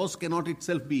 these laws cannot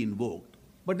itself be invoked.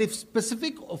 But if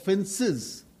specific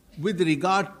offences with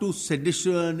regard to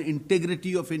sedition,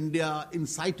 integrity of India,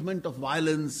 incitement of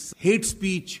violence, hate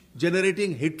speech,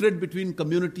 generating hatred between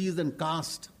communities and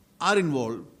caste are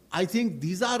involved, I think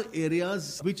these are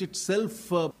areas which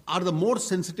itself are the more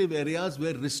sensitive areas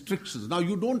where restrictions. Now,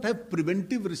 you don't have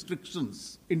preventive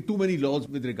restrictions in too many laws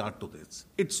with regard to this.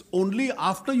 It's only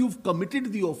after you've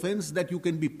committed the offense that you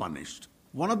can be punished.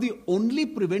 One of the only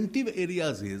preventive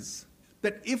areas is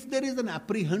that if there is an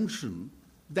apprehension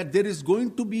that there is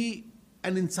going to be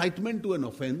an incitement to an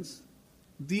offense,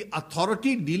 the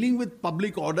authority dealing with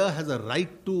public order has a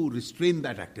right to restrain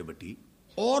that activity.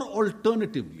 Or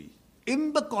alternatively,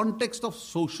 in the context of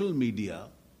social media,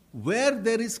 where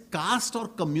there is caste or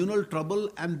communal trouble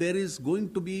and there is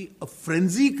going to be a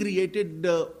frenzy created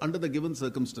under the given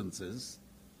circumstances,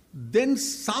 then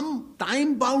some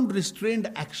time-bound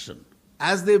restrained action,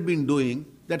 as they've been doing,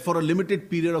 that for a limited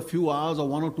period of few hours or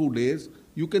 1 or 2 days,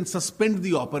 you can suspend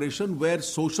the operation where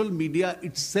social media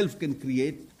itself can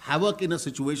create havoc in a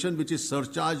situation which is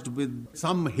surcharged with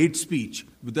some hate speech,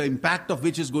 with the impact of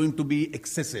which is going to be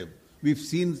excessive. We've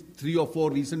seen 3 or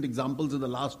 4 recent examples in the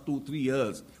last 2-3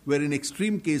 years where in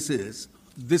extreme cases,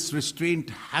 this restraint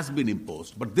has been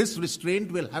imposed. But this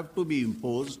restraint will have to be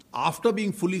imposed after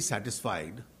being fully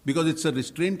satisfied, because it's a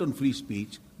restraint on free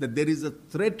speech, that there is a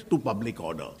threat to public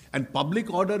order. And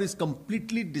public order is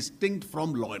completely distinct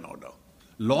from law and order.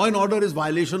 Law and order is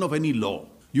violation of any law.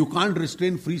 You can't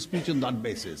restrain free speech on that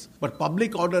basis. But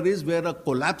public order is where a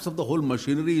collapse of the whole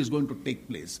machinery is going to take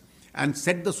place and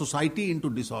set the society into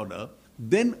disorder.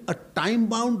 Then a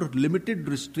time-bound limited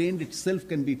restraint itself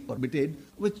can be permitted,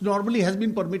 which normally has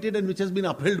been permitted and which has been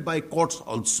upheld by courts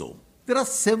also. There are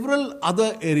several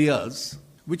other areas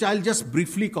which I'll just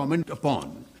briefly comment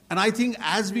upon. And I think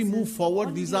as we move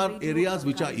forward, these are areas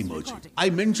which are emerging. I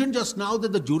mentioned just now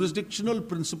that the jurisdictional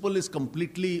principle is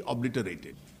completely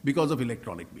obliterated because of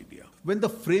electronic media. When the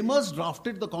framers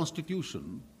drafted the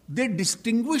Constitution, they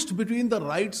distinguished between the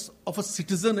rights of a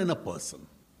citizen and a person.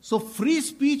 So free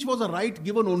speech was a right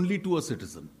given only to a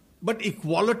citizen. But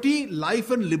equality,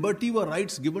 life and liberty were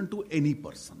rights given to any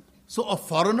person. So a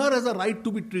foreigner has a right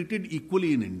to be treated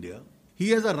equally in India. He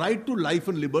has a right to life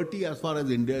and liberty as far as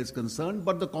India is concerned,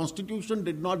 but the Constitution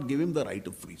did not give him the right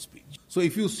of free speech. So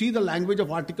if you see the language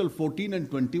of Article 14 and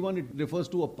 21, it refers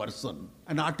to a person,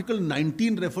 and Article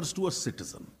 19 refers to a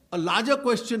citizen. A larger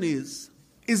question is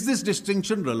this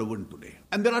distinction relevant today?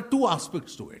 And there are 2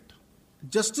 aspects to it.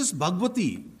 Justice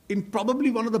Bhagwati, in probably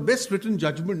one of the best written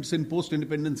judgments in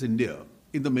post-independence India,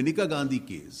 in the Maneka Gandhi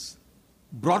case,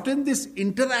 brought in this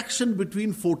interaction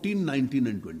between 14, 19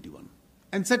 and 21.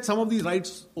 And said some of these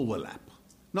rights overlap.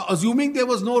 Now, assuming there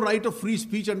was no right of free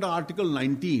speech under Article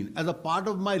 19, as a part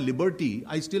of my liberty,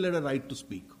 I still had a right to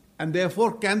speak. And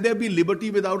therefore, can there be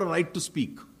liberty without a right to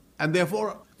speak? And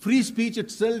therefore, free speech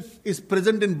itself is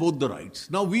present in both the rights.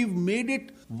 Now, we've made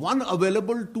it one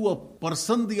available to a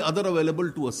person, the other available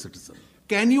to a citizen.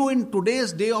 Can you, in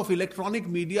today's day of electronic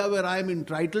media, where I am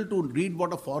entitled to read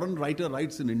what a foreign writer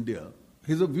writes in India,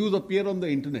 his views appear on the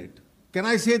internet, can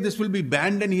I say this will be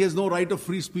banned and he has no right of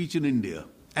free speech in India?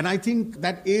 And I think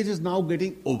that age is now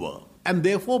getting over. And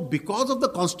therefore, because of the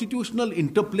constitutional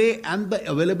interplay and the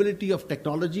availability of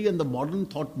technology and the modern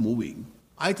thought moving,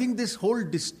 I think this whole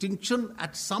distinction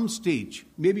at some stage,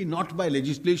 maybe not by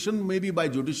legislation, maybe by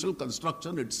judicial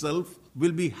construction itself,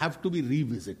 will have to be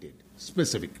revisited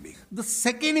specifically. The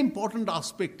second important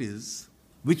aspect is,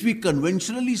 which we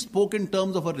conventionally spoke in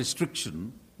terms of a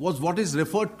restriction, was what is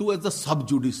referred to as the sub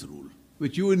judice rule,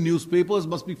 which you in newspapers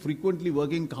must be frequently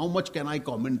working, how much can I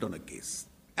comment on a case?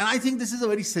 And I think this is a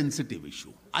very sensitive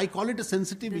issue. I call it a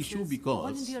sensitive issue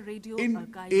because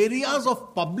in areas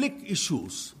of public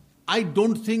issues, I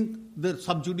don't think the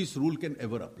sub judice rule can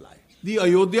ever apply. The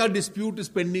Ayodhya dispute is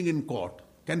pending in court.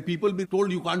 Can people be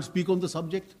told you can't speak on the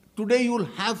subject? Today you will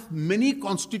have many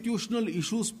constitutional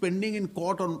issues pending in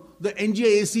court. On the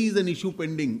NJAC is an issue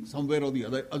pending somewhere or the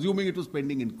other, assuming it was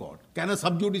pending in court. Can a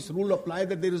sub judice rule apply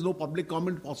that there is no public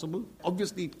comment possible?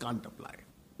 Obviously it can't apply.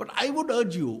 But I would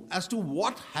urge you as to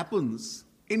what happens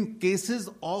in cases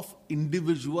of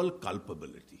individual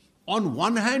culpability. On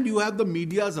one hand, you have the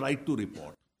media's right to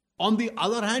report. On the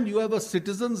other hand, you have a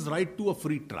citizen's right to a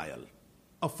free trial,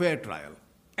 a fair trial.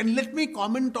 And let me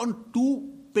comment on 2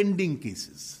 pending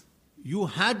cases. You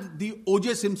had the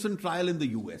O.J. Simpson trial in the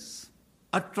US.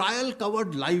 A trial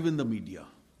covered live in the media,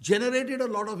 generated a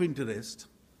lot of interest,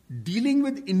 dealing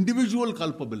with individual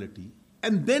culpability,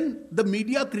 and then the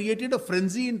media created a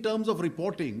frenzy in terms of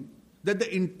reporting that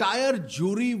the entire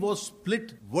jury was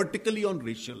split vertically on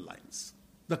racial lines.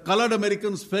 The colored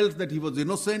Americans felt that he was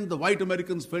innocent, the white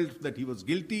Americans felt that he was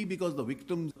guilty because the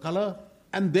victim's color,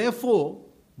 and therefore,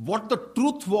 what the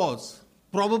truth was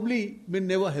probably may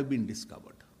never have been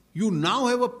discovered. You now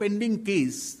have a pending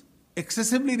case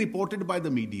excessively reported by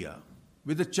the media,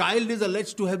 where the child is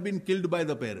alleged to have been killed by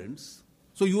the parents.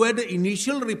 So you had the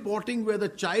initial reporting where the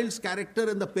child's character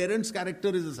and the parent's character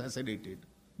is assassinated.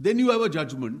 Then you have a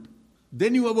judgment.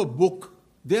 Then you have a book.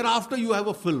 Thereafter you have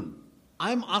a film.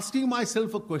 I'm asking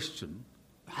myself a question.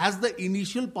 Has the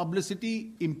initial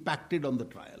publicity impacted on the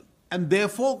trial? And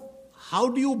therefore, how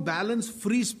do you balance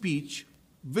free speech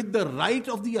with the right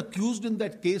of the accused in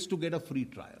that case to get a free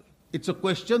trial? It's a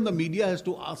question the media has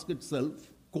to ask itself.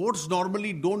 Courts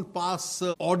normally don't pass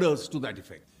orders to that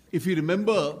effect. If you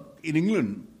remember, in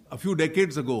England, a few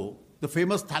decades ago, the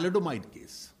famous thalidomide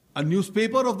case. A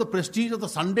newspaper of the prestige of the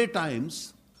Sunday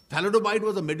Times, thalidomide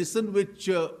was a medicine which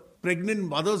pregnant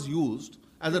mothers used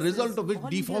as a result of which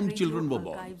deformed children were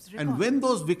born. And when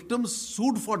those victims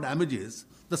sued for damages,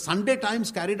 the Sunday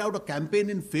Times carried out a campaign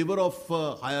in favor of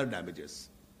higher damages.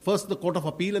 First, the Court of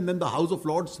Appeal and then the House of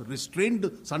Lords restrained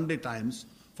the Sunday Times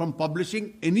from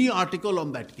publishing any article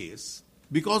on that case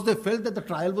because they felt that the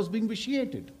trial was being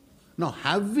vitiated. Now,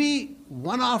 have we,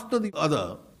 one after the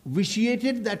other,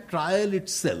 vitiated that trial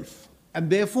itself? And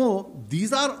therefore,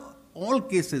 these are all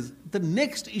cases. The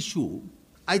next issue,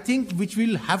 I think, which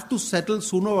we'll have to settle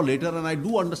sooner or later, and I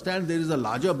do understand there is a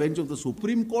larger bench of the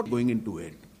Supreme Court going into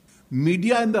it,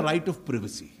 media and the right of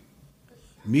privacy.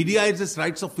 Media is its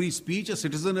rights of free speech. A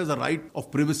citizen has a right of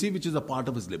privacy, which is a part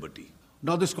of his liberty.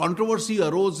 Now, this controversy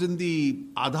arose in the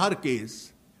Aadhaar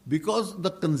case because the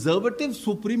conservative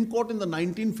Supreme Court in the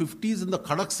 1950s in the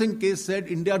Khadak Singh case said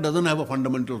India doesn't have a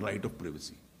fundamental right of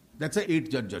privacy. That's an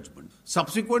 8-judge judgment.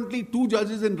 Subsequently, 2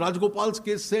 judges in Rajgopal's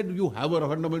case said you have a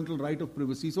fundamental right of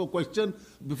privacy. So, question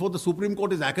before the Supreme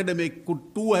Court is academic, could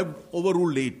 2 have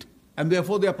overruled 8? And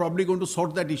therefore, they are probably going to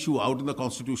sort that issue out in the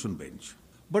Constitution bench.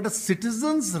 But a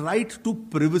citizen's right to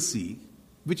privacy,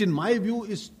 which in my view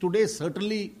is today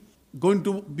certainly going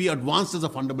to be advanced as a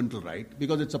fundamental right,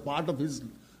 because it's a part of his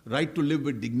right to live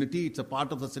with dignity, it's a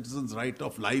part of the citizen's right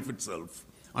of life itself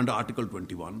under Article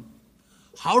 21.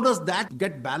 How does that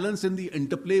get balanced in the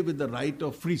interplay with the right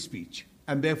of free speech?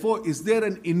 And therefore, is there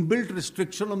an inbuilt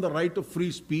restriction on the right of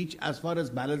free speech as far as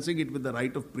balancing it with the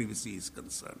right of privacy is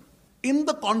concerned? In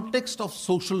the context of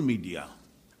social media,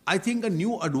 I think a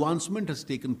new advancement has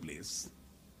taken place.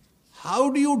 How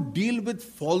do you deal with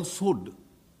falsehood?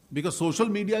 Because social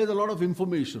media is a lot of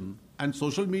information and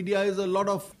social media is a lot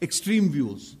of extreme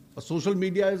views. Social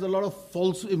media is a lot of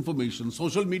false information.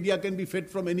 Social media can be fed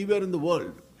from anywhere in the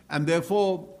world. And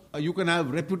therefore, you can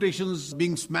have reputations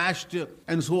being smashed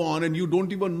and so on, and you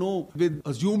don't even know with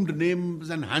assumed names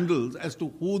and handles as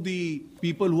to who the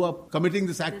people who are committing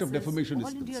this act of defamation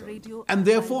is concerned. And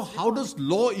therefore, how does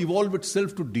law evolve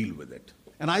itself to deal with it?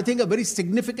 And I think a very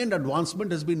significant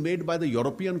advancement has been made by the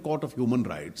European Court of Human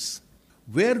Rights,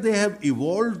 where they have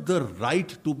evolved the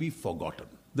right to be forgotten.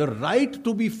 The right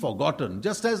to be forgotten,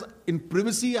 just as in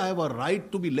privacy I have a right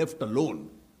to be left alone,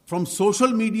 from social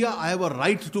media I have a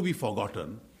right to be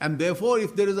forgotten. And therefore,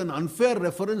 if there is an unfair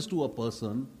reference to a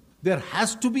person, there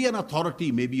has to be an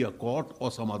authority, maybe a court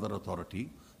or some other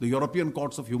authority. The European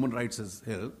Courts of Human Rights has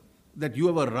held that you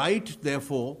have a right,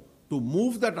 therefore, to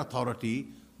move that authority,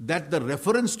 that the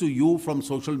reference to you from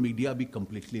social media be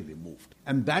completely removed.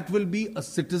 And that will be a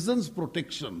citizen's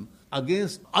protection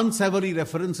against unsavory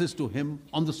references to him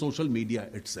on the social media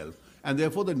itself. And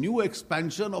therefore, the new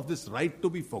expansion of this right to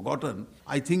be forgotten,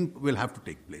 I think, will have to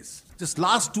take place. Just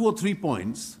last 2 or 3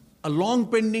 points. A long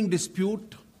pending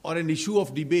dispute or an issue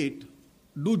of debate,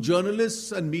 do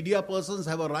journalists and media persons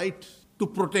have a right to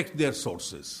protect their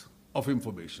sources of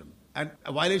information? And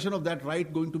a violation of that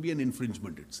right going to be an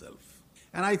infringement itself.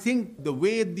 And I think the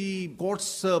way the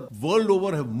courts world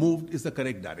over have moved is the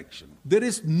correct direction. There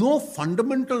is no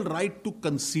fundamental right to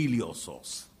conceal your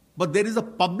source. But there is a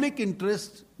public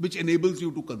interest which enables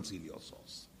you to conceal your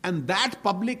source. And that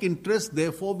public interest,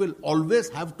 therefore, will always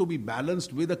have to be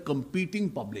balanced with a competing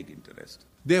public interest.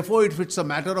 Therefore, if it's a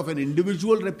matter of an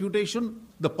individual reputation,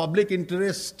 the public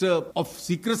interest of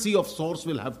secrecy of source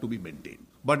will have to be maintained.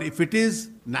 But if it is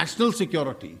national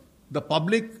security, the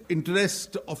public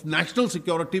interest of national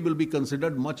security will be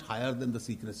considered much higher than the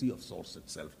secrecy of source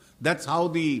itself. That's how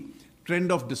the trend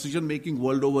of decision-making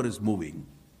world over is moving.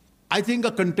 I think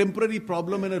a contemporary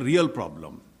problem and a real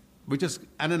problem,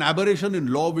 and an aberration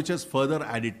in law which has further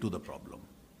added to the problem.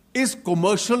 Is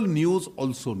commercial news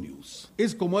also news?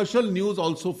 Is commercial news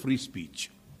also free speech?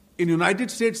 In the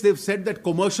United States, they've said that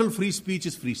commercial free speech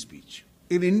is free speech.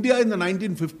 In India, in the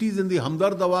 1950s, in the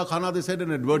Hamdard Dawakhana, they said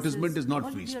an advertisement is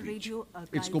not free speech.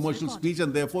 It's commercial speech,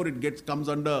 and therefore it comes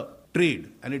under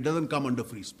trade, and it doesn't come under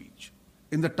free speech.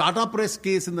 In the Tata Press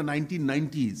case in the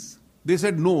 1990s, they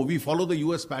said, no, we follow the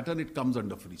US pattern, it comes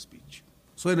under free speech.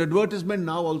 So an advertisement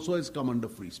now also has come under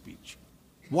free speech.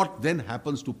 What then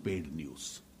happens to paid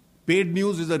news? Paid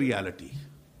news is a reality.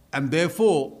 And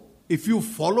therefore, if you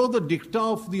follow the dicta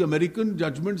of the American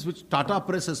judgments which Tata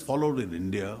Press has followed in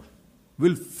India,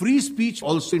 will free speech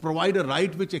also provide a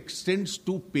right which extends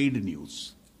to paid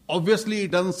news? Obviously,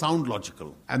 it doesn't sound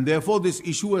logical. And therefore, this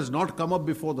issue has not come up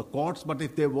before the courts. But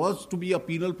if there was to be a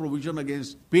penal provision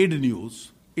against paid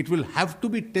news, it will have to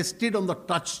be tested on the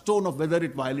touchstone of whether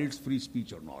it violates free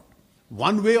speech or not.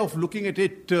 One way of looking at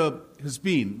it has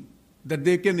been that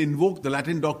they can invoke the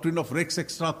Latin doctrine of rex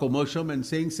extra commercium and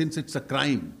saying since it's a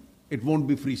crime, it won't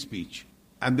be free speech.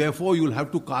 And therefore, you'll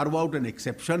have to carve out an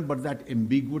exception, but that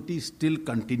ambiguity still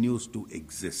continues to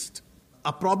exist.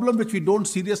 a problem which we don't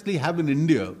seriously have in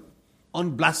India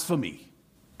on blasphemy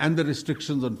and the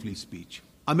restrictions on free speech.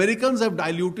 Americans have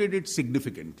diluted it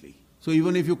significantly. So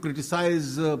even if you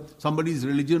criticize somebody's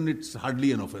religion, it's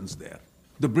hardly an offense there.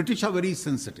 The British are very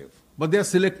sensitive, but they are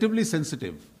selectively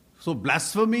sensitive. So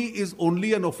blasphemy is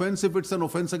only an offense if it's an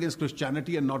offense against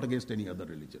Christianity and not against any other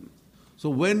religion. So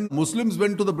when Muslims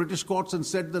went to the British courts and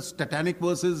said the satanic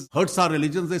verses hurts our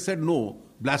religions, they said no,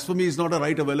 blasphemy is not a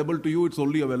right available to you, it's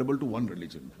only available to one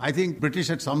religion. I think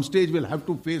British at some stage will have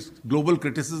to face global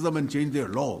criticism and change their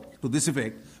law to this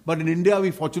effect. But in India, we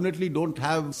fortunately don't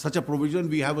have such a provision.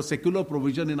 We have a secular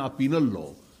provision in our penal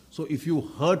law. So if you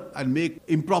hurt and make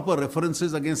improper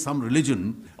references against some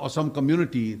religion or some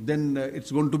community, then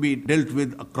it's going to be dealt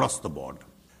with across the board.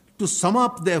 To sum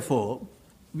up, therefore,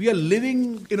 we are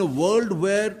living in a world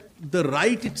where the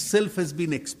right itself has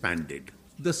been expanded.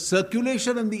 The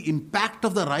circulation and the impact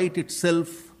of the right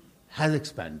itself has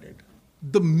expanded.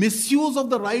 The misuse of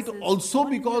the right also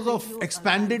because of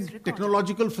expanded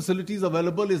technological facilities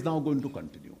available is now going to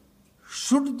continue.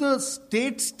 Should the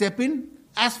state step in?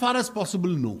 As far as possible,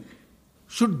 no.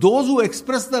 Should those who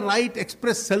express the right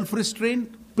express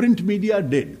self-restraint? Print media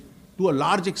did. To a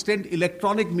large extent,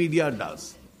 electronic media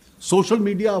does. Social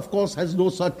media, of course, has no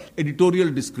such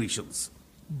editorial discretions.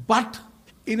 But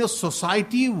in a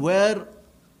society where,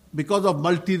 because of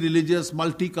multi-religious,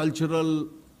 multicultural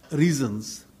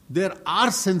reasons, there are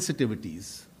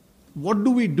sensitivities, what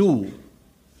do we do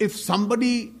if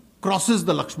somebody crosses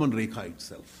the Lakshman Rekha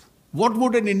itself? What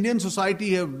would an Indian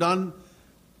society have done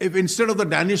if instead of the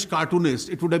Danish cartoonist,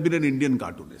 it would have been an Indian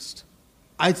cartoonist?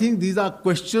 I think these are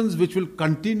questions which will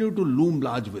continue to loom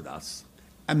large with us.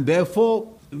 And therefore,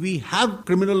 we have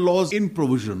criminal laws in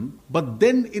provision, but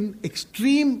then in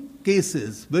extreme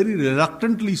cases, very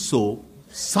reluctantly so,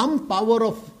 some power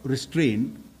of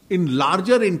restraint in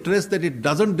larger interest that it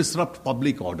doesn't disrupt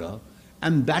public order.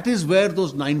 And that is where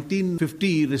those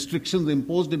 1950 restrictions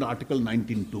imposed in Article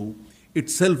 19.2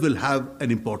 itself will have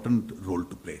an important role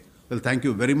to play. Well, thank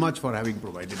you very much for having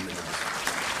provided me with this.